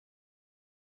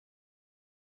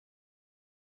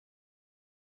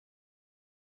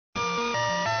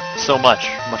so much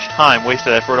time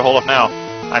wasted if we're to hold up now.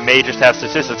 I may just have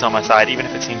statistics on my side, even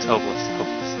if it seems hopeless.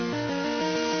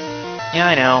 Yeah,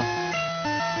 I know.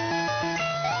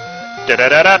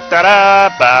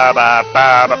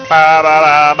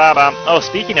 Oh,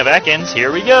 speaking of Ekans,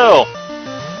 here we go.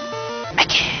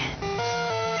 Ekans.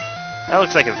 That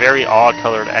looks like a very odd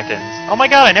colored Ekans. Oh my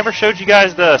god, I never showed you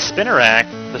guys the Spinnerack,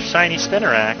 the shiny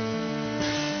Spinnerack.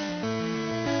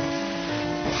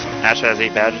 Ash has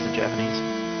 8 badges in Japanese.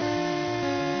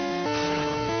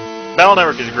 Battle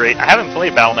Network is great. I haven't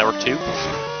played Battle Network 2.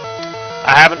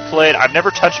 I've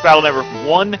never touched Battle Network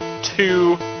 1,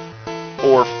 2,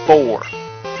 or 4.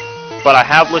 But I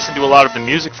have listened to a lot of the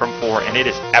music from 4, and it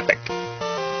is epic.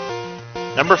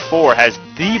 Number 4 has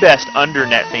the best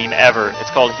Undernet theme ever.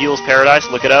 It's called Heel's Paradise.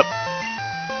 Look it up.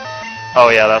 Oh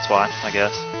yeah, that's why, I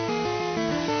guess.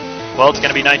 Well, it's going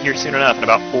to be night here soon enough, in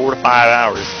about 4 to 5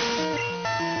 hours.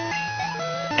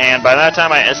 And by that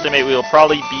time, I estimate we'll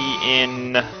probably be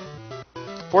in...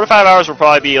 4 to 5 hours, we'll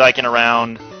probably be like in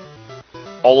around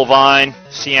Olivine,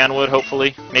 Cianwood,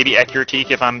 hopefully. Maybe Ekuratik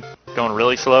if I'm going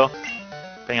really slow,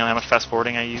 depending on how much fast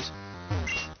forwarding I use.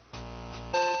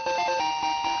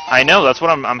 I know, that's what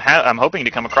I'm hoping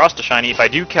to come across to shiny. If I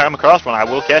do come across one, I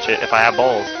will catch it if I have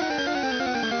balls.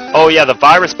 Oh yeah, the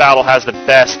Virus Battle has the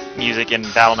best music in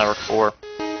Battle Network 4.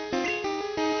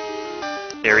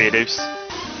 Ariados.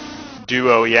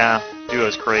 Duo, yeah.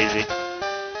 Duo's crazy.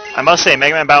 I must say,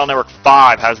 Mega Man Battle Network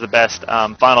 5 has the best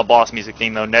final boss music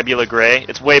theme, though. Nebula Gray.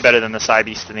 It's way better than the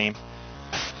Psybeast theme.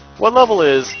 What level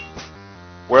is...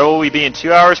 Where will we be in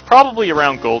 2 hours? Probably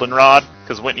around Goldenrod,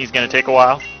 because Whitney's going to take a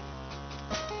while.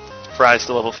 Fry's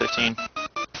still level 15.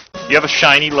 You have a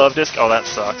shiny Love Disc? Oh, that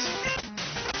sucks.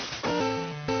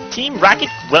 Team Rocket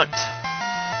Grunt.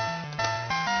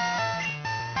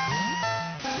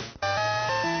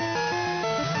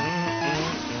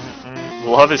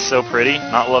 Love is so pretty.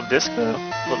 Not Love Disc, though.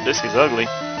 Love Disc is ugly.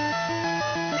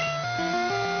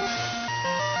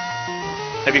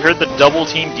 Have you heard the Double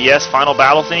Team DS Final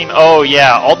Battle theme? Oh,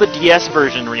 yeah. All the DS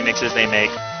version remixes they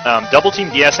make. Double Team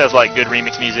DS has, like, good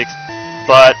remix music.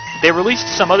 But they released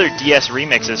some other DS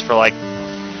remixes for, like,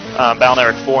 Battle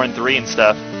Network 4 and 3 and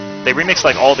stuff. They remixed,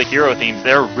 like, all the hero themes.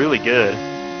 They're really good.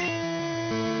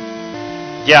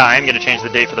 Yeah, I am going to change the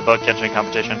date for the bug catching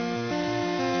competition.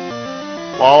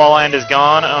 La La Land is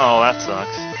gone. Oh, that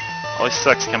sucks. Always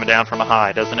sucks coming down from a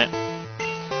high, doesn't it?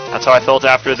 That's how I felt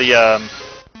after the,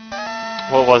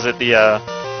 what was it? The,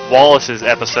 Wallace's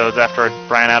episodes after I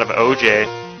ran out of OJ.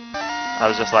 I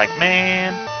was just like,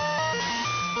 man.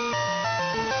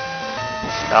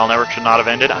 Battle Network should not have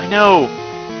ended. I know!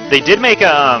 They did make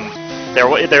a,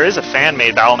 there is a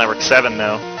fan-made Battle Network 7,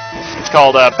 though. It's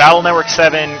called, Battle Network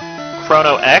 7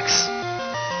 Chrono X.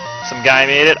 Some guy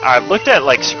made it. I've looked at,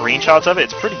 like, screenshots of it.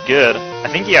 It's pretty good. I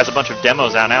think he has a bunch of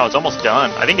demos out now. It's almost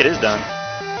done. I think it is done.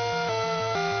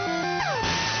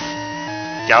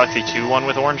 Galaxy 2 one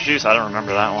with orange juice? I don't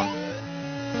remember that one.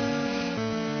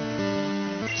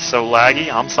 So laggy.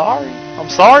 I'm sorry. I'm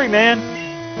sorry, man.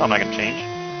 I'm not gonna change.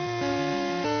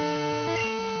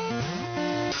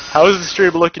 How is the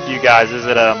stream looking to you guys? Is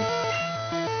it,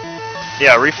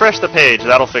 yeah, refresh the page.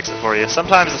 That'll fix it for you.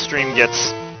 Sometimes the stream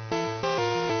gets...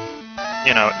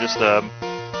 You know, just,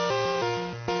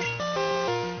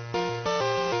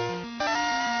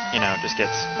 you know, just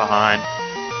gets behind.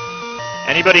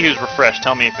 Anybody who's refreshed,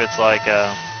 tell me if it's like,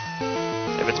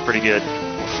 if it's pretty good.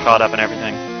 Caught up and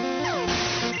everything.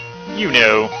 You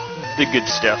know, the good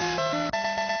stuff.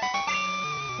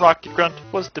 Rocket Grunt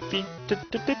was defeated. Did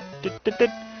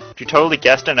you totally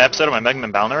guessed an episode of my Mega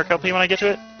Man Battle Network LP when I get to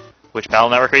it? Which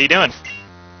Battle Network are you doing?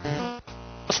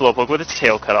 A Slowpoke with its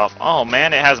tail cut off. Oh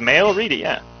man, it has mail? Read it,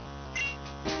 yeah.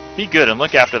 Be good and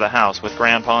look after the house with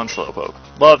Grandpa and Slowpoke.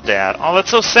 Love, Dad. Oh,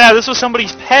 that's so sad. This was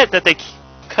somebody's pet that they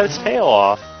cut its tail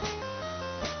off.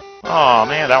 Oh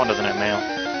man, that one doesn't have mail.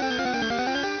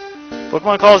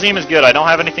 Pokemon Coliseum is good. I don't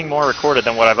have anything more recorded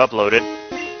than what I've uploaded.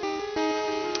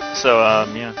 So,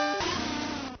 yeah.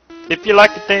 If you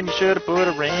liked it, then you should have put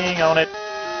a ring on it.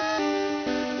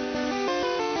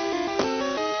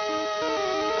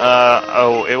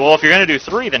 Well, if you're gonna do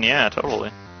 3, then yeah,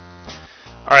 totally.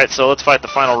 Alright, so let's fight the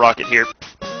final rocket here.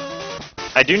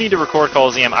 I do need to record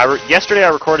Coliseum. Yesterday I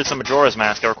recorded some Majora's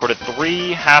Mask. I recorded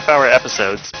 3 half-hour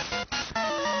episodes.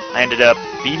 I ended up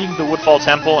beating the Woodfall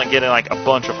Temple and getting, like, a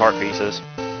bunch of heart pieces.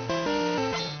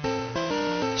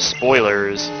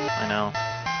 Spoilers. I know.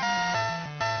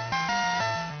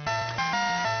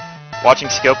 Watching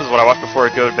Scope is what I watch before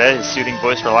I go to bed. His soothing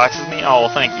voice relaxes me. Oh,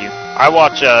 well, thank you. I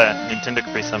watch Nintendo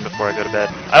Capri Sun before I go to bed.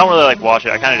 I don't really like watch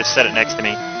it. I kind of just set it next to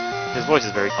me. His voice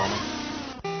is very calming.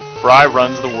 Fry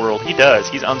runs the world. He does.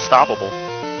 He's unstoppable.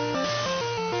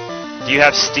 Do you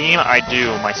have Steam? I do.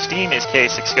 My Steam is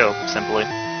K6Scope, simply.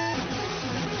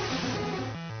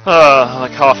 My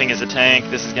coughing is a tank.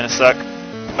 This is gonna suck.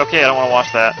 Okay, I don't want to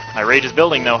watch that. My rage is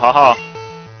building, though. Haha.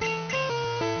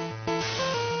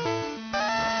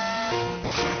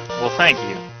 Well, thank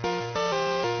you.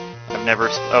 I've never...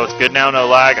 Oh, it's good now? No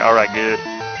lag? Alright, good.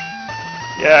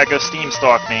 Yeah, go Steam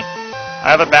stalk me. I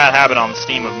have a bad habit on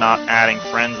Steam of not adding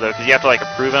friends, though, because you have to, like,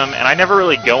 approve them, and I never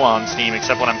really go on Steam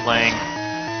except when I'm playing...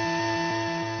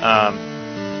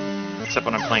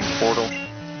 Portal.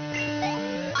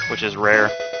 Which is rare.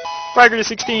 Fragger to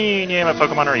 16! Yeah, my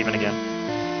Pokemon are even again.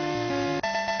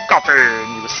 Coffin!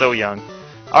 He was so young.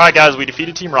 Alright, guys, we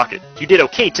defeated Team Rocket. You did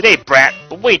okay today, brat,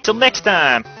 but wait till next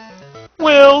time!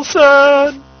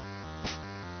 Wilson!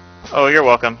 Oh, you're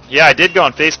welcome. Yeah, I did go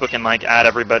on Facebook and, like, add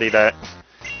everybody that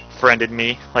friended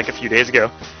me, like, a few days ago.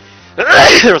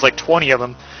 There was, like, 20 of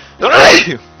them.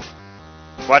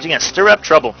 Watching us stir up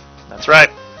trouble. That's right.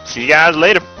 See you guys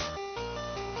later.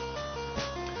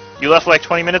 You left, like,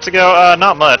 20 minutes ago?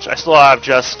 Not much. I still have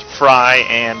just Fry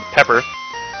and Pepper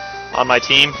on my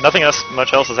team. Nothing else,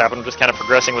 much else has happened. I'm just kind of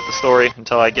progressing with the story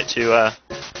until I get to,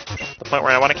 the point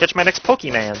where I want to catch my next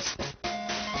Pokemans.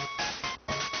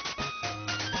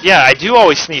 Yeah, I do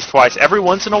always sneeze twice. Every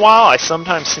once in a while, I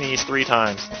sometimes sneeze 3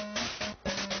 times.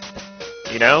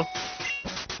 You know?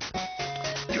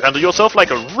 You handle yourself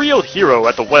like a real hero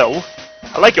at the well.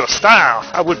 I like your style.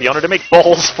 I would be honored to make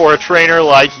balls for a trainer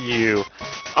like you.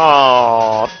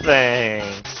 Aw,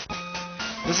 thanks.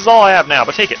 This is all I have now,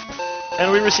 but take it.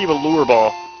 And we receive a lure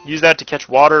ball. Use that to catch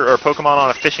water or Pokemon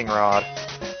on a fishing rod.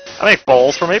 I make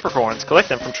balls from apricorns. Collect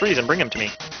them from trees and bring them to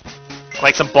me. I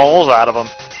make some balls out of them.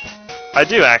 I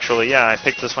do, actually, yeah. I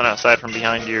picked this one outside from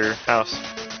behind your house.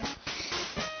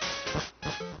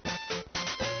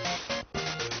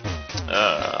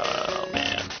 Oh,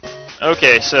 man.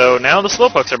 Okay, so now the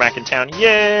Slowpokes are back in town.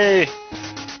 Yay!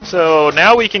 So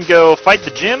now we can go fight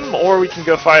the gym, or we can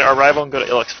go fight our rival and go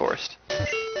to Ilex Forest.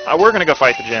 We're gonna go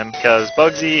fight the gym, because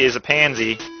Bugsy is a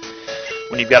pansy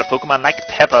when you've got a Pokemon like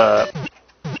Peppa.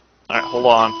 Alright, hold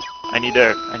on. I need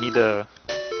to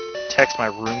text my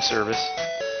room service.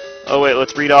 Oh wait,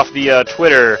 let's read off the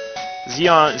Twitter.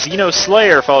 Xeno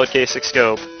Slayer followed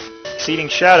K6Scope. Exceeding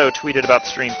Shadow tweeted about the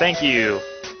stream. Thank you.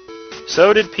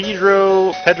 So did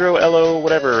Pedro Elo,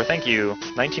 whatever. Thank you.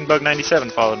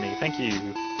 19Bug97 followed me. Thank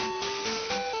you.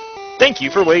 Thank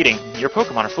you for waiting. Your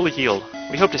Pokemon are fully healed.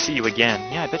 We hope to see you again.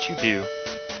 Yeah, I bet you do.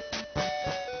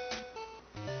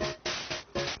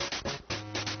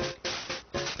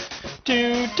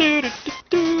 Do do do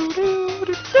do do do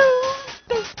do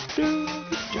do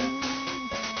do.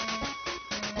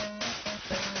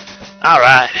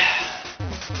 Alright.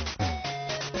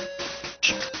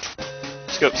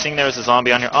 Scope, seeing there's a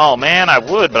zombie on your... Oh man, I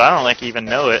would, but I don't like even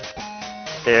know it.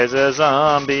 There's a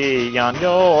zombie on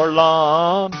your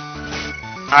lawn.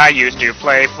 I used to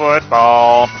play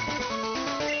football.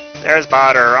 There's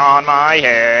butter on my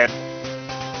head.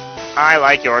 I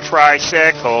like your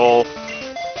tricycle.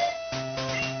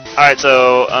 Alright,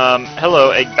 so,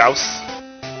 hello, Egg Bouse.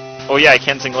 Oh yeah, I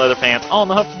can sing Leather Pants. On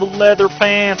the hunt for the leather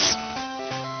pants.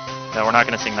 No, we're not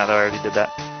going to sing that, though. I already did that.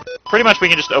 Pretty much we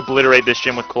can just obliterate this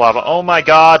gym with Kalava. Oh my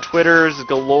god, Twitters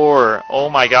galore. Oh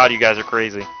my god, you guys are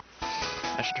crazy.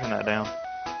 I should turn that down.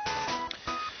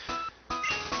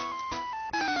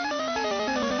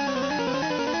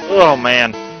 Oh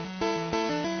man.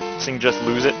 Sing Just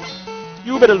Lose It.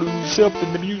 You better lose yourself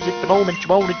in the music the moment you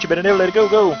want it. You better never let it go,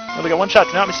 go. Only got one shot,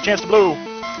 do not miss a chance to blow.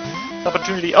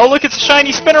 Opportunity. Oh look, it's a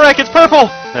shiny Spinnerack, it's purple!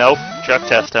 Nope, Chuck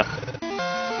Testa.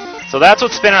 So that's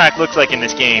what Spinnerack looks like in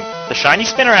this game. The shiny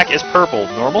Spinnerack is purple,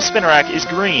 normal Spinnerack is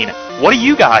green. What do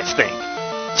you guys think?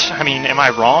 I mean, am I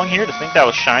wrong here to think that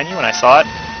was shiny when I saw it?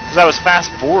 Because I was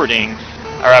fast-forwarding,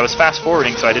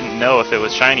 so I didn't know if it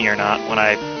was shiny or not when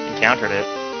I encountered it.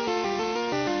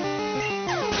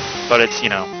 But it's, you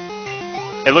know,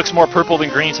 it looks more purple than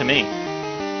green to me.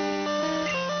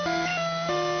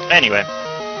 Anyway.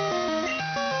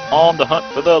 On the hunt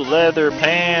for the leather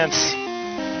pants.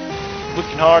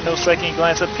 Looking hard, no second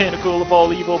glance at pinnacle of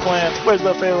all evil plans. Where's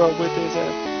the Pharaoh with his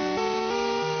ass?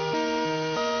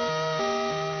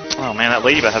 Oh man, that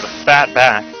ladybug has a fat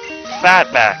back. Fat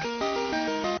back.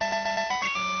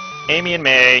 Amy and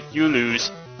May, you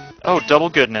lose. Oh, double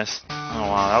goodness. Oh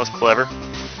wow, that was clever.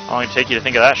 How long did it take you to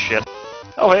think of that shit?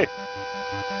 Oh hey.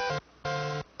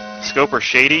 Scope or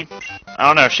Shady? I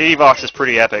don't know, Shady Vox is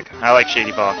pretty epic. I like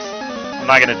Shady Vox. I'm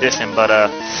not gonna diss him, but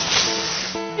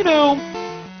you know.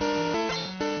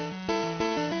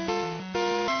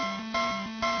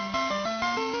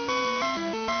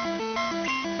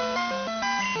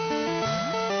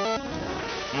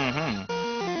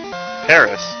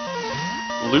 Paris.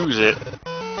 Lose It.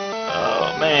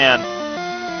 Oh, man.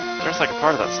 There's like a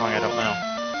part of that song I don't know.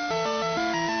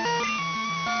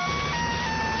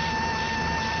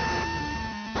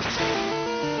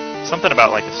 Something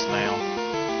about like a snail.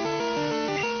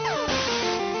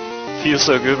 Feels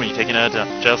so good when you take it out of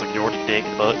just like your dick,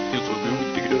 but feels so good when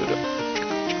you take it out of.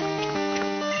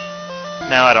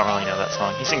 No, I don't really know that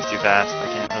song. He sings too fast. I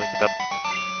can't really keep up.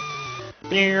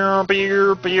 Beer,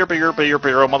 beer, beer, beer, beer,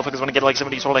 beer. Oh, motherfuckers want to get like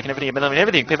 70s or like an everything.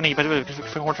 Try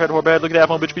to bad. Look at that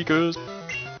one, bitch, because.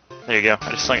 There you go.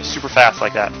 I just sung it super fast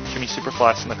like that. Give me super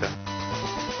fast in the car.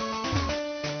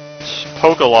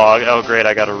 Pokelog. Oh, great.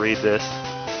 I gotta read this.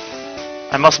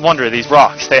 I must wonder, these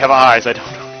rocks, they have eyes. I don't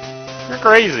know. You're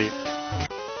crazy.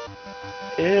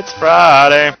 It's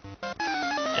Friday.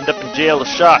 End up in jail or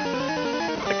shot.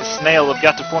 Like a snail, I've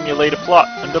got to formulate a plot.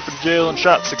 End up in jail and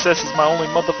shot. Success is my only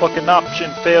motherfucking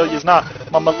option. Failure's not.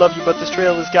 Mama love you, but this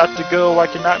trail has got to go. I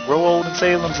cannot grow old in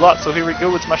Salem's lot, so here we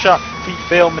go, it's my shot. Feet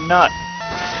fail me not.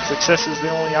 Success is the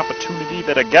only opportunity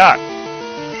that I got.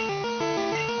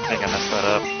 I think I messed that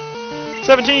up.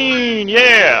 17!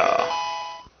 Yeah!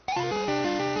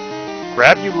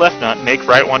 Grab you left nut, make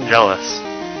right one jealous.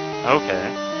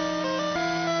 Okay.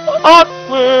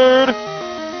 Awkward!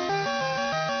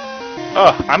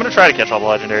 Oh, I'm gonna try to catch all the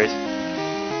legendaries.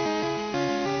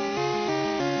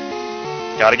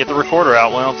 Gotta get the recorder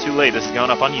out. Well, too late. This is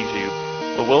going up on YouTube.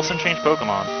 Will Wilson change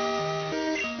Pokemon?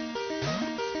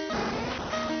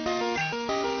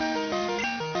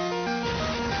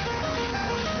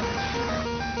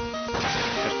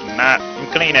 Just not.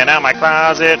 I'm cleaning out my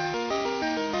closet.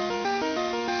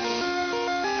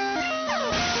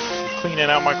 Cleaning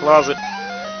out my closet.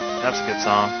 That's a good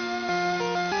song.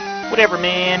 Whatever,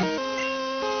 man.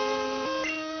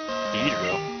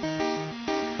 Beedrill.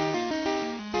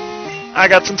 I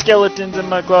got some skeletons in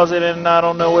my closet and I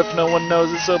don't know if no one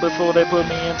knows it, so before they put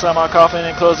me inside my coffin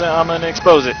and close it, I'm gonna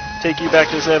expose it. Take you back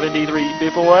to 73,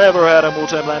 before I ever had a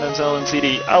multi-platinum selling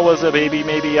CD. I was a baby,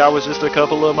 maybe I was just a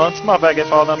couple of months. My faggot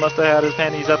father must have had his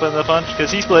panties up in the punch,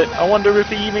 cause he split. I wonder if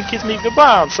he even kissed me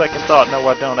goodbye on second thought. No,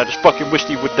 I don't. I just fucking wished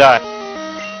he would die.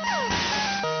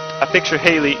 I picture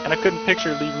Haley, and I couldn't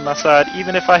picture leaving my side.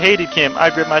 Even if I hated Kim,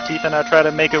 I grit my teeth and I try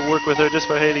to make it work with her just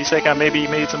for Haley's sake. I maybe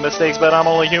made some mistakes, but I'm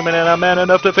only human and I'm man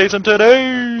enough to face them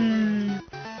today.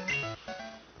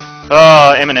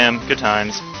 Oh, Eminem. Good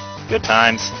times. Good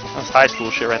times. That's high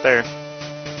school shit right there.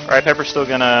 Alright, Pepper's still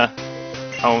gonna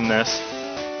own this.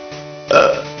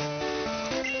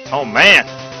 Oh, man.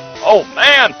 Oh,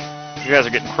 man! You guys are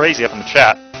getting crazy up in the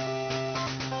chat.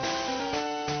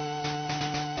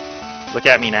 Look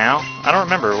at me now? I don't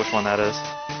remember which one that is.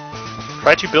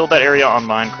 Try to build that area on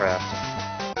Minecraft.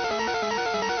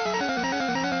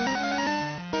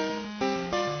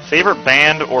 Favorite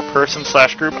band or person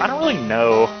 / group? I don't really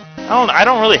know. I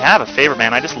don't really have a favorite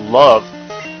band. I just love.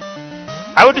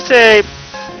 I would just say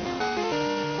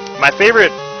my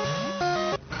favorite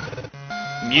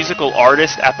musical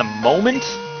artist at the moment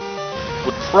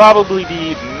would probably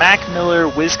be Mac Miller,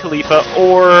 Wiz Khalifa,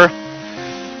 or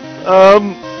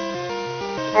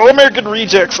American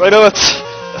Rejects. I know it's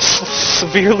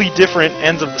severely different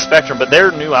ends of the spectrum, but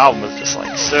their new album is just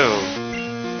like so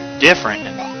different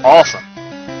and awesome.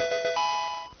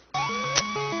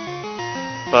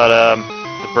 But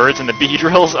the Birds and the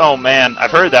Beedrills, oh man,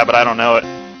 I've heard that, but I don't know it.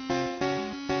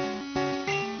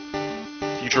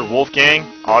 Future Wolfgang,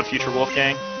 Odd Future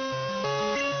Wolfgang.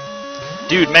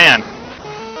 Dude, man,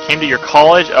 came to your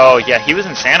college? Oh yeah, he was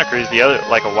in Santa Cruz a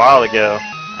while ago.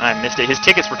 And I missed it. His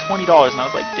tickets were $20, and I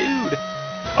was like, dude.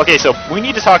 Okay, so we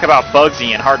need to talk about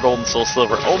Bugsy and Heart Gold and Soul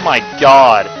Silver. Oh my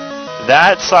god.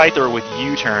 That Scyther with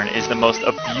U-turn is the most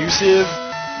abusive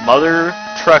mother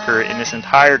trucker in this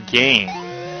entire game.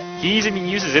 He even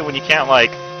uses it when you can't,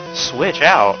 like, switch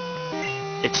out.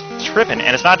 It's tripping,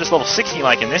 and it's not just level 16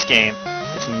 like in this game.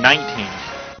 It's 19.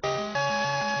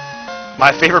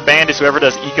 My favorite band is whoever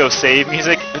does eco-save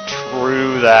music.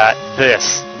 True that.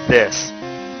 This.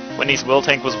 Whitney's Will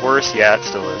Tank was worse. Yeah, it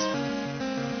still is.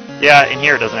 Yeah, in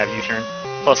here it doesn't have U-turn.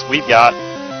 Plus, we've got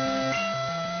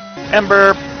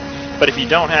Ember. But if you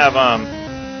don't have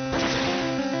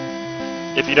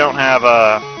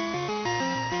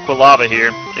Quilava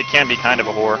here, it can be kind of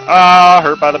a whore. Ah,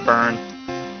 hurt by the burn.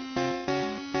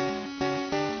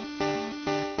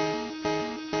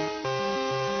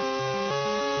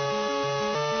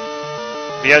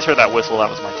 If you guys heard that whistle, that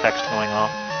was my text going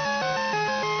off.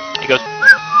 It goes.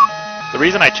 The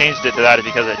reason I changed it to that is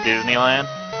because at Disneyland,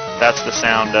 that's the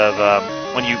sound of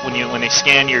when they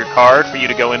scan your card for you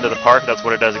to go into the park. That's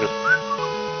what it does. It goes.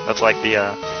 That's like the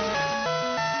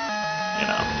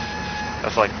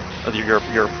that's like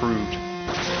you're approved.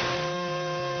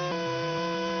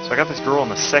 So I got this girl in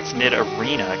the sex mid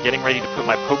arena getting ready to put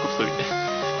my poker flute.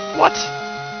 What?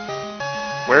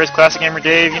 Where is Classic Gamer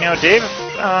Dave? You know, Dave,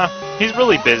 he's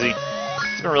really busy.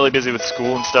 He's been really busy with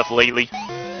school and stuff lately.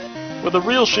 With a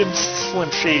real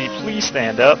Slim Shady, please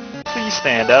stand up. Please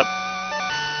stand up.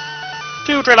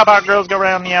 2 trailer park girls go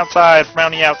round the outside,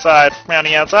 round the outside, round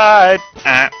the outside.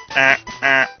 Na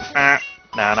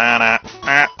na na.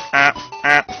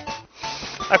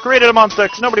 I've created a monster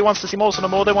because nobody wants to see Molson no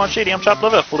more. They want Shady. I'm chopped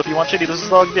liver. Well, if you want Shady, this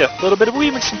is all you do. A little bit of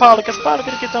weed mixed symbolic. A symbolic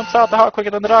gets on start the heart quicker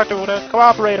than the doctor would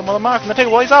cooperate him while I'm marking the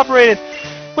table while he's operating.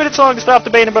 Waited so long to stop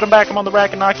debating, but I'm back. I'm on the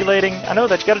rack inoculating. I know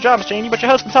that you got a job, Miss Cheney, but your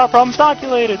husband's heart problem's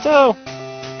inoculated, so...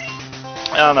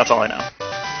 that's all I know.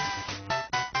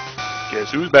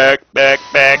 Guess who's back, back,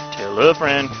 back? Tell a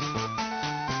friend.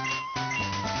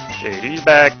 Shady's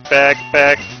back, back,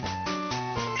 back.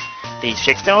 These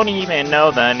chicks don't even know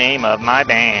the name of my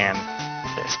band.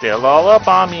 They're still all up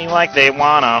on me like they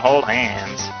wanna hold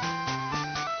hands.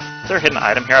 Is there a hidden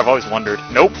item here? I've always wondered.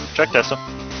 Nope. Check Tessa.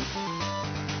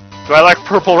 Do I like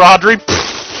Purple Rodri?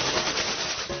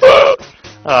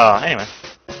 Anyway.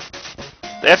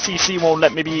 The FCC won't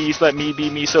let me be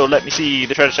me, so let me see.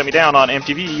 They try to shut me down on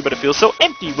MTV, but it feels so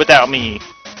empty without me.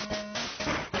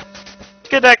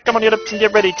 Get that, come on your lips and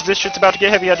get ready, cause this shit's about to get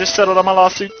heavy. I just settled on my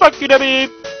lawsuit. Fuck you, Debbie!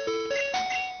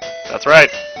 That's right,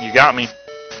 you got me.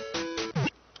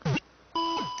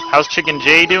 How's Chicken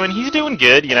J doing? He's doing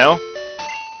good, you know.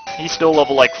 He's still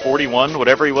level like 41,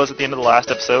 whatever he was at the end of the last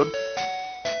episode.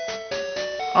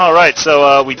 Alright,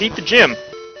 so we beat the gym.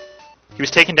 He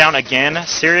was taken down again?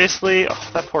 Seriously? Oh,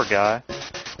 that poor guy.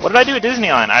 What did I do at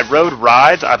Disneyland? I rode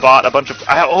rides, I bought a bunch of...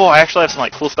 I actually have some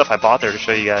like cool stuff I bought there to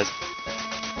show you guys.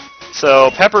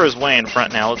 So, Pepper is way in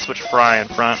front now. Let's switch Fry in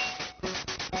front.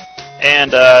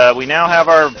 And we now have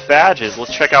our badges.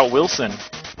 Let's check out Wilson.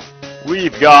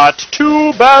 We've got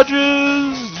 2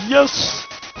 badges! Yes!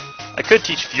 I could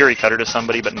teach Fury Cutter to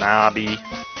somebody, but nah, B.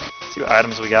 See what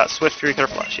items we got. Swift, Fury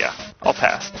Cutter, Flash. Yeah, I'll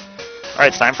pass. Alright,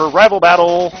 it's time for Rival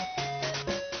Battle!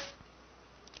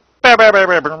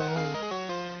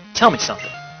 Tell me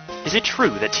something. Is it true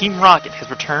that Team Rocket has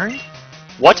returned?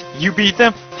 What? You beat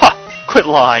them? Ha! Quit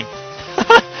lying!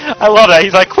 I love that.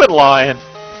 He's like, quit lying.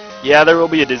 Yeah, there will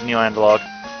be a Disneyland vlog.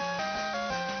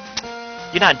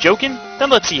 You're not joking? Then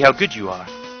let's see how good you are.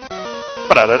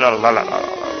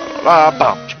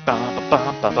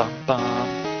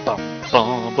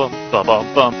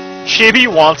 Chibi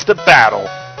wants to battle.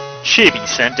 Chibi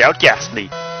sent out Ghastly.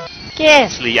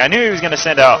 Ghastly, I knew he was going to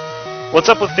send out. What's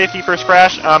up with 50 First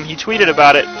Crash? He tweeted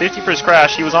about it. 50 First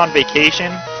Crash, he was on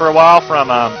vacation for a while from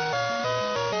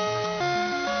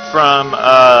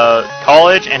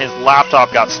college, and his laptop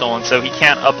got stolen, so he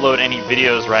can't upload any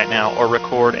videos right now or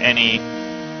record any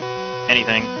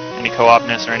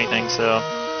co-opness or anything, so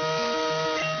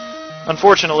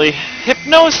unfortunately.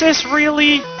 Hypnosis,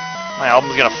 really? My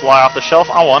album's gonna fly off the shelf?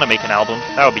 I want to make an album.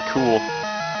 That would be cool.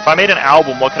 If I made an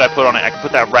album, what could I put on it? I could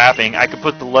put that rapping, I could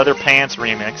put the Leather Pants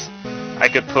remix, I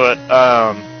could put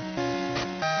that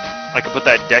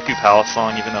Deku Palace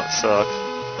song, even though it sucks.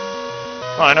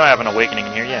 Oh, I know I have an Awakening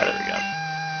in here. Yeah, there we go.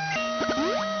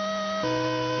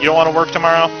 You don't want to work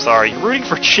tomorrow? Sorry. You're rooting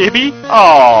for Chibi?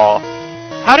 Aww.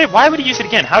 Why would he use it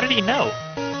again? How did he know?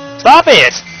 Stop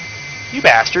it! You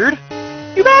bastard!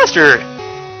 You bastard!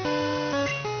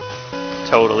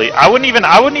 Totally. I wouldn't even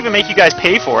make you guys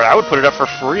pay for it. I would put it up for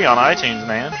free on iTunes,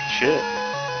 man. Shit.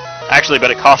 Actually,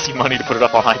 but it costs you money to put it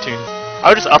up on iTunes. I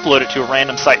would just upload it to a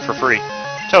random site for free.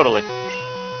 Totally.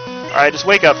 Alright, just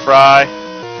wake up, Fry.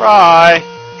 Fry!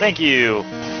 Thank you!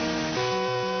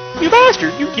 You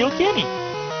bastard! You killed Kenny!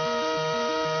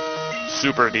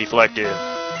 Super deflective.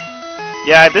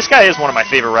 Yeah, this guy is one of my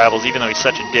favorite rivals, even though he's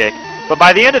such a dick. But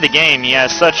by the end of the game, he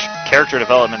has such character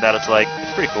development that it's like,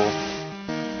 it's pretty cool.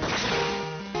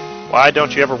 Why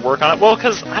don't you ever work on it? Well,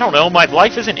 because, I don't know, my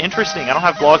life isn't interesting. I don't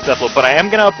have vlogs to upload, but I am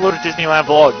going to upload a Disneyland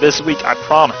vlog this week, I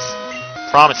promise.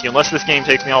 Promise you, unless this game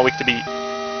takes me all week to beat.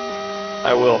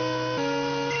 I will.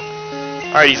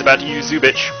 Alright, he's about to use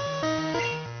Zubich.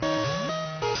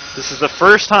 This is the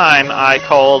first time I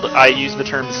used the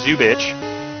term Zubich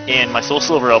in my Soul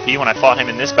Silver LP when I fought him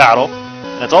in this battle.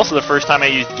 And it's also the first time I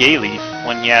used Gayleaf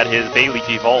when he had his Bayleaf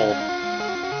evolve.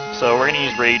 So we're gonna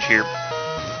use Rage here.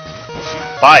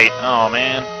 Bite. Oh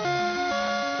man.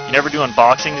 You never do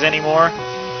unboxings anymore?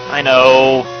 I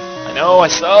know. I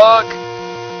suck.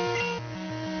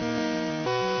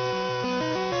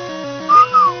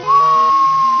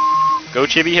 Go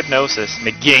Chibi Hypnosis.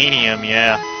 Meganium,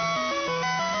 yeah.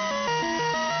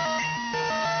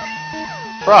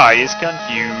 Fry is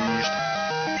confused.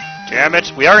 Damn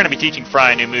it. We are going to be teaching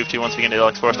Fry a new move, too, once we get into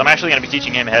Ilex Forest. I'm actually going to be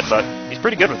teaching him Headbutt. He's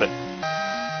pretty good with it.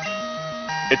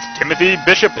 It's Timothy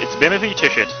Bishop. It's Bimothy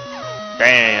Tishit.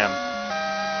 Bam.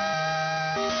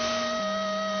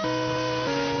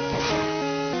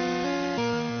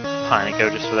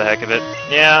 Pineco just for the heck of it.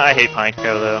 Yeah, I hate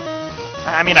Pineco, though.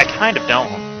 I mean, I kind of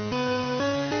don't.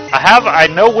 I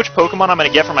know which Pokemon I'm going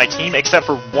to get for my team, except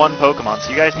for one Pokemon, so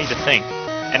you guys need to think.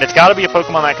 And it's got to be a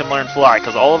Pokemon that can learn Fly,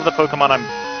 because all of the Pokemon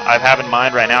I have in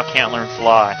mind right now can't learn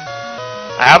Fly.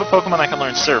 I have a Pokemon that can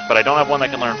learn Surf, but I don't have one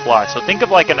that can learn Fly. So think of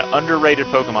like an underrated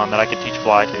Pokemon that I could teach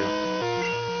Fly to.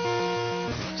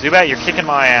 Zubat, you're kicking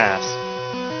my ass.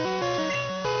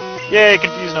 Yay,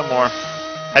 confused no more.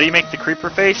 How do you make the creeper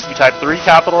face? You type 3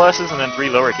 capital S's and then 3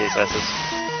 lowercase s's.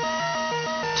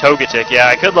 Togetic, yeah,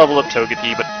 I could level up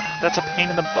Togepi, but that's a pain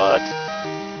in the butt.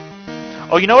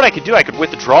 Oh, you know what I could do? I could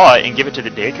withdraw it and give it to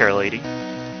the daycare lady.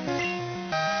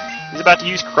 He's about to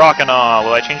use Croconaw.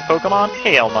 Will I change Pokemon?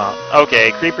 Hell no.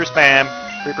 Okay, Creeper Spam.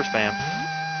 Creeper Spam.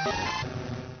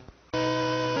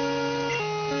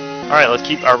 Alright, let's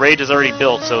keep... Our rage is already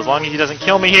built, so as long as he doesn't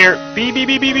kill me here... B, B,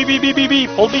 B, B, B, B, B, B, B.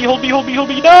 Hold B, hold B, hold B, hold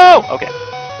B. No! Okay.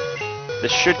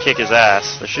 This should kick his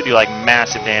ass. This should do, like,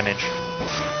 massive damage.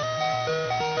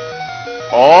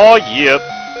 Oh, yep.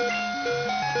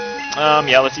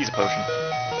 Yeah, let's use a potion.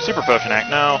 Super Potion Act.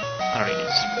 No, I don't need to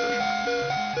use Super Potion.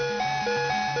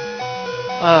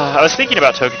 I was thinking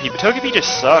about Togepi, but Togepi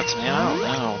just sucks, man. I don't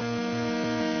know.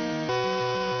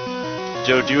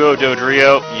 Doduo,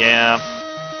 Dodrio, yeah.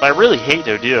 But I really hate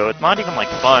Doduo. It's not even, like,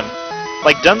 fun.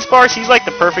 Like, Dunsparce, he's, like,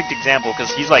 the perfect example,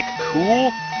 because he's, like,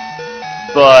 cool,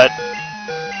 but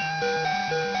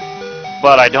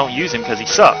I don't use him because he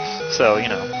sucks. So, you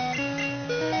know.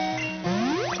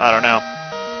 I don't know.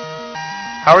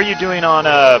 How are you doing on,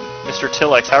 Mr.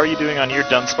 Tillex? How are you doing on your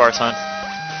Dunsparce hunt?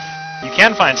 You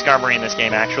can find Skarmory in this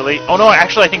game, actually. Oh, no,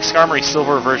 actually, I think Skarmory's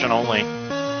Silver version only.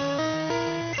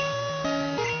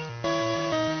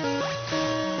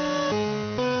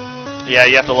 Yeah,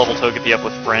 you have to level Togepi up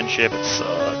with Friendship. It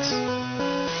sucks.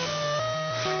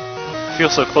 I feel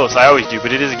so close. I always do,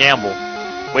 but it is a gamble.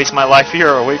 Waste my life here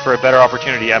or wait for a better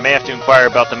opportunity. I may have to inquire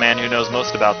about the man who knows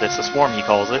most about this. A swarm, he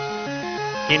calls it.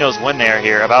 He knows when they're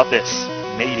here. About this.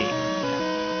 Mating.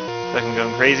 Like I'm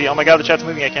going crazy. Oh my god, the chat's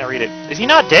moving. I can't read it. Is he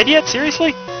not dead yet?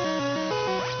 Seriously?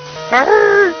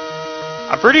 Arr!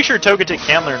 I'm pretty sure Togetic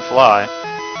can learn Fly.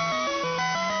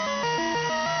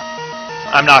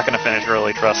 I'm not going to finish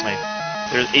early, trust me.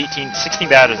 There's 16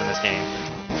 batters in this game.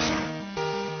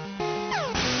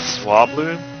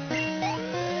 Swablu?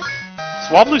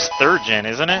 Swablu's 3rd gen,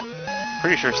 isn't it?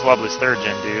 Pretty sure Swablu's 3rd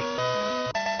gen, dude.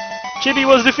 Chibi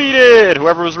was defeated!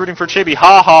 Whoever was rooting for Chibi,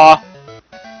 ha!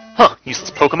 Huh,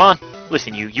 useless Pokemon.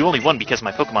 Listen, you only won because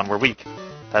my Pokemon were weak.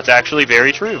 That's actually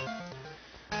very true.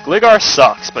 Gligar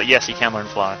sucks, but yes, he can learn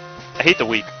Fly. I hate the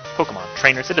weak. Pokemon,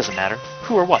 trainers, it doesn't matter.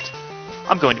 Who or what?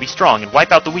 I'm going to be strong and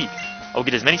wipe out the weak. I'll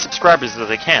get as many subscribers as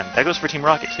I can. That goes for Team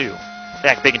Rocket, too. They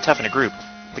act big and tough in a group.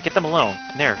 But get them alone,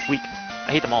 and they're weak.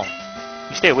 I hate them all.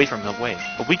 You stay away from them away.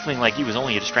 A weakling like you is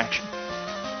only a distraction.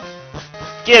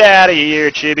 Get out of here,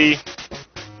 Chibi!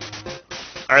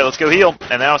 Alright, let's go heal.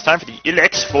 And now it's time for the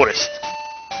Ilex Forest.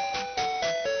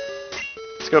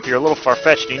 Scope, you're a little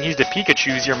far-fetched. You need to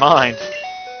Pikachu's your mind.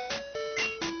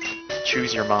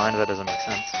 Choose your mind? That doesn't make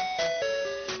sense.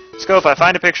 Scope, I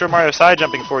find a picture of Mario side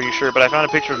jumping for you, sure, but I found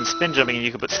a picture of him spin jumping and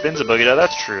you could put Spinzabugita.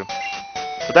 That's true.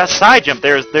 But that side jump,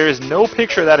 there is no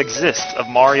picture that exists of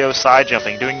Mario side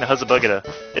jumping, doing the Huzzabugita.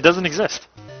 It doesn't exist.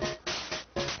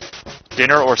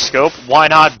 Dinner or Scope? Why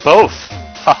not both?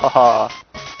 Ha ha ha.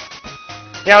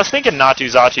 Yeah, I was thinking Natu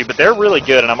Zachi, but they're really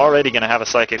good, and I'm already going to have a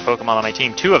Psychic Pokemon on my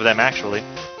team. 2 of them, actually.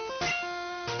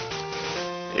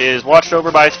 Is watched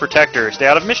over by its protector. Stay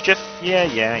out of mischief. Yeah.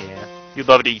 You'd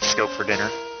love to eat Scope for dinner.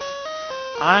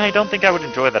 I don't think I would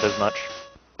enjoy that as much.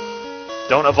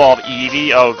 Don't evolve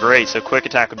Eevee. Oh, great. So Quick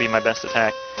Attack would be my best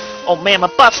attack. Oh, man, my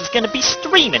boss is going to be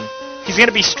streaming. He's going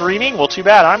to be streaming? Well, too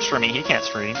bad I'm streaming. He can't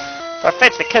stream.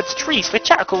 Farfetch'd that cuts trees for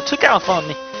charcoal took off on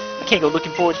me. I can't go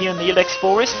looking for it here in the Ilex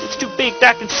Forest. It's too big,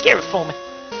 dark, and scary for me.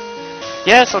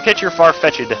 Yes, I'll catch your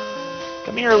Farfetch'd.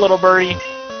 Come here, little birdie.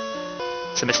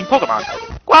 It's a missing Pokemon.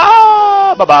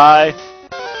 Wow! Bye-bye.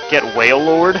 Get Whale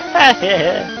Lord?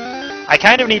 I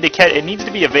kind of need to catch... It needs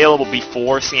to be available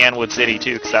before Cianwood City,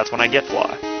 too, because that's when I get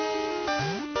Fly.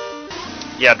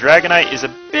 Yeah, Dragonite is a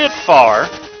bit far,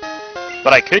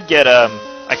 but I could get a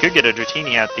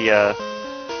Dratini at the,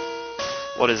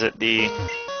 what is it, the...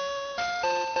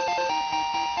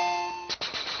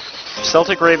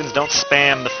 Celtic Ravens don't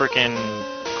spam the frickin'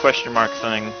 question mark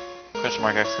thing. Question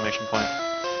mark exclamation point.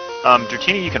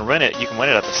 Dratini, you can win it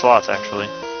at the slots, actually.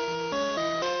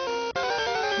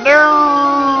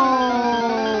 No!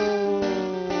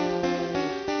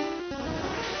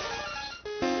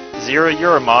 Zero,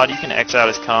 you're a mod. You can X out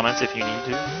his comments if you need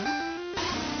to.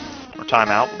 Or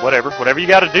timeout. Whatever. Whatever you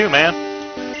gotta do, man.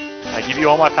 I give you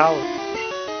all my power.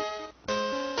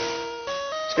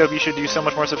 Scope, you should do so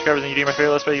much more subscribers than you do. My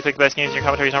favorite Let's Play. You pick the best games and your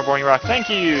commentaries aren't boring. You rock. Thank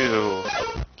you!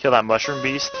 Kill that mushroom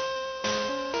beast.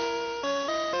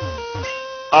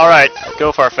 Alright,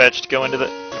 go Farfetch'd. Go into the...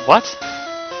 What?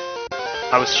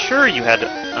 I was sure you had to...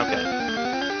 Okay.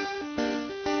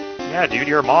 Yeah, dude,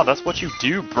 you're a mod. That's what you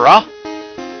do, bruh.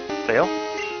 Fail?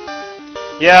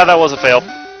 Yeah, that was a fail.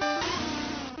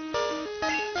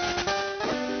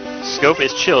 Scope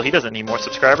is chill. He doesn't need more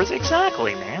subscribers.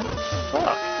 Exactly, man.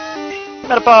 Fuck.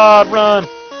 Metapod, run!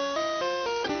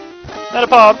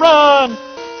 Metapod, run!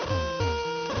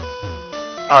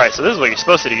 Alright, so this is what you're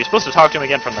supposed to do. You're supposed to talk to him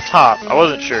again from the top. I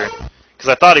wasn't sure. Because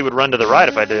I thought he would run to the right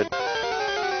if I did.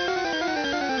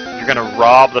 You're gonna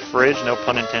rob the fridge, no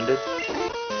pun intended.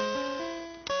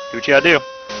 Do what you gotta do.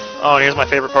 Oh, and here's my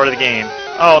favorite part of the game.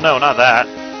 Oh, no, not that.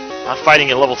 Not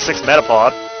fighting a level 6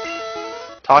 Metapod.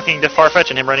 Talking to Farfetch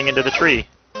and him running into the tree.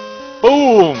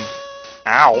 Boom!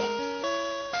 Ow.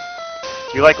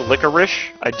 Do you like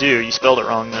licorice? I do. You spelled it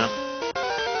wrong, though.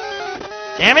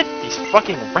 Damn it! These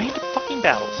fucking random fucking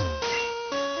battles.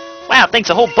 Wow, thanks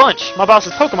a whole bunch! My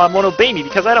boss's Pokemon won't obey me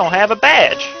because I don't have a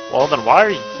badge! Well, then why are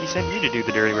he sending you to do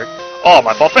the dirty work? Oh,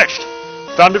 my Farfetch'd!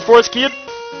 Found it for us, kid?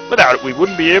 Without it, we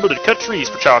wouldn't be able to cut trees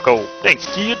for charcoal. Thanks,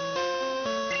 kid!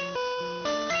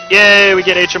 Yay, we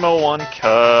get HMO 1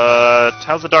 cut.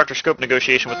 How's the Dr. Scope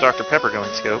negotiation with Dr. Pepper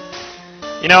going, Scope?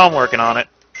 You know, I'm working on it.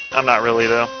 I'm not really,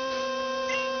 though.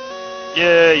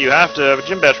 Yeah, you have to have a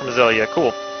gym badge from Azalea.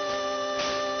 Cool.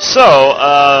 So,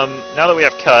 now that we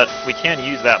have cut, we can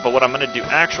use that, but what I'm going to do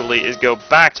actually is go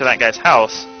back to that guy's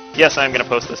house. Yes, I'm going to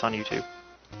post this on YouTube.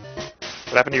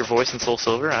 What happened to your voice in Soul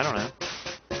Silver? I don't know.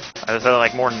 I was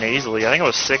like more nasally. I think I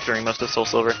was sick during most of Soul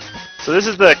Silver. So this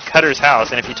is the Cutter's house,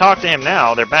 and if you talk to him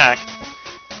now, they're back.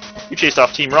 You chased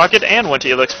off Team Rocket and went to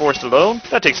Ilex Forest alone?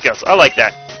 That takes guts. I like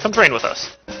that. Come train with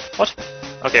us. What?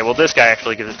 Okay, well this guy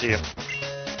actually gives it to you.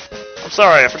 I'm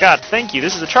sorry, I forgot. Thank you.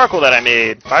 This is a charcoal that I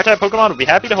made. Fire-type Pokemon would be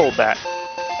happy to hold that.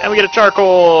 And we get a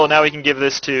charcoal. Now we can give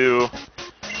this to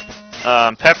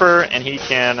Pepper, and he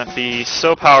can be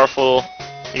so powerful.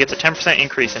 He gets a 10%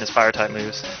 increase in his Fire-type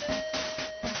moves.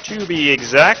 To be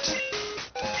exact.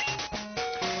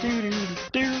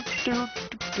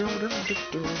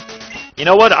 You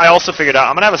know what? I also figured out.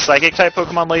 I'm going to have a Psychic-type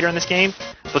Pokemon later in this game,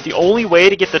 but the only way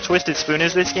to get the Twisted Spoon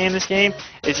is this game is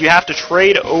you have to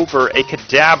trade over a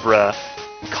Kadabra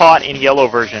caught in Yellow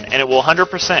version, and it will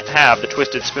 100% have the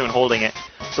Twisted Spoon holding it.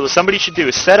 So what somebody should do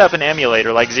is set up an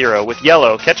emulator like Zero with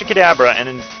Yellow, catch a Kadabra, and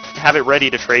then have it ready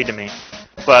to trade to me.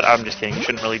 But I'm just kidding. You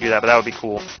shouldn't really do that, but that would be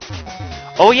cool.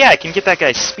 Oh yeah, I can get that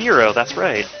guy Spearow. That's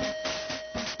right.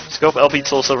 Scope LP'd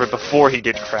Soul Silver before he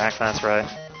did crack. That's right.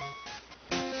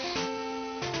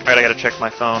 Alright, I gotta check my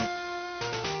phone.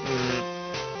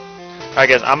 Alright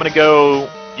guys, I'm gonna go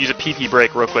use a PP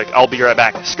break real quick. I'll be right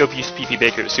back. Scope used PP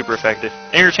break, it was super effective.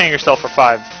 Entertain yourself for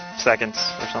 5 seconds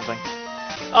or something.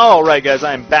 Alright guys,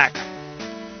 I am back.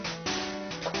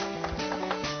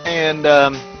 And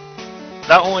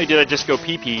not only did I just go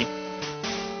PP,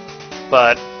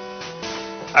 but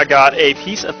I got a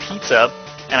piece of pizza,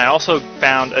 and I also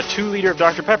found a 2-liter of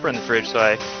Dr. Pepper in the fridge, so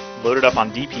I loaded up on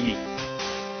DP.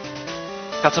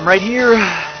 Got some right here.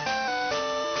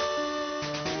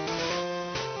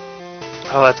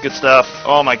 Oh, that's good stuff.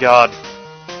 Oh my god.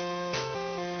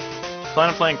 Plan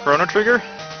on playing Chrono Trigger?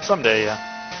 Someday, yeah.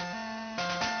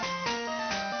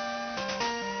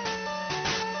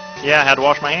 Yeah, I had to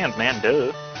wash my hands, man.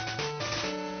 Duh.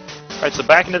 Alright, so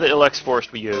back into the Ilex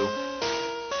Forest we go.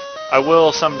 I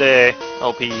will someday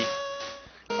LP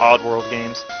Oddworld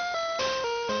games.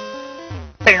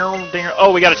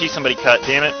 Oh, we gotta teach somebody cut,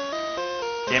 damn it.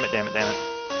 Damn it, damn it, damn it.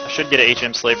 I should get an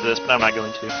HM slave for this, but I'm not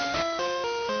going to.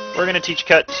 We're gonna teach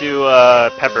cut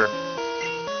to Pepper.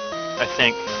 I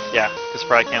think. Yeah, because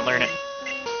probably can't learn it.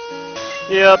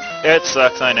 Yep, it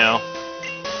sucks, I know.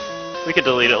 We could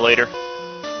delete it later.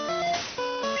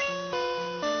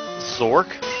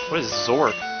 Zork? What is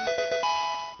Zork?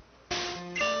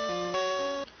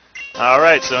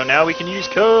 Alright, so now we can use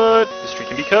cut. This tree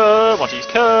can be cut. Want to use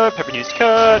cut. Pepper needs to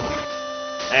cut.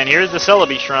 And here's the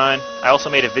Celebi Shrine. I also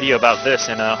made a video about this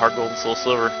in Heart Gold and Soul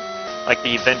Silver. Like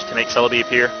the event to make Celebi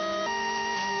appear.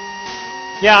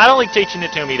 Yeah, I don't like teaching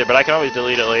it to him either, but I can always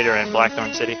delete it later in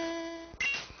Blackthorn City.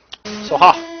 So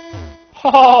ha!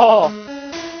 Ha!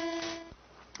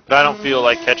 But I don't feel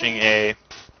like catching a...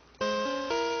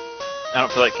 HM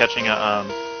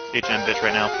bitch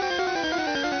right now.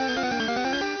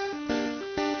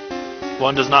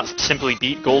 One does not simply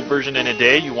beat gold version in a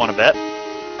day. You want to bet?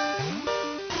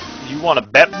 You want to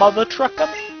bet, mother trucker?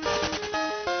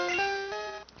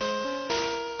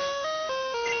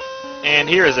 And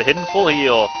here is a hidden full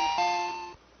heal.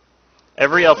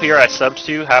 Every LPR I subbed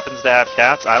to happens to have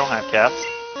cats. I don't have cats.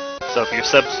 So if you're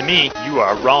subbed to me, you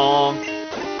are wrong.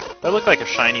 I look like a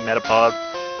shiny Metapod.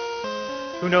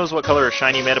 Who knows what color a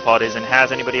shiny Metapod is, and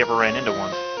has anybody ever ran into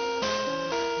one?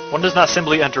 One does not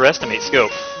simply underestimate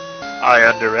scope. I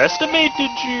underestimated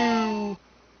you!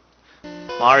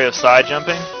 Mario side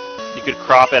jumping? You could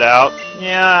crop it out?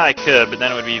 Yeah, I could, but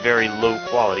then it would be very low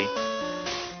quality.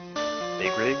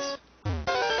 Big rigs?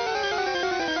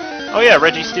 Oh yeah,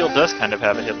 Reggie Steele does kind of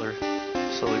have a Hitler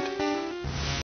salute.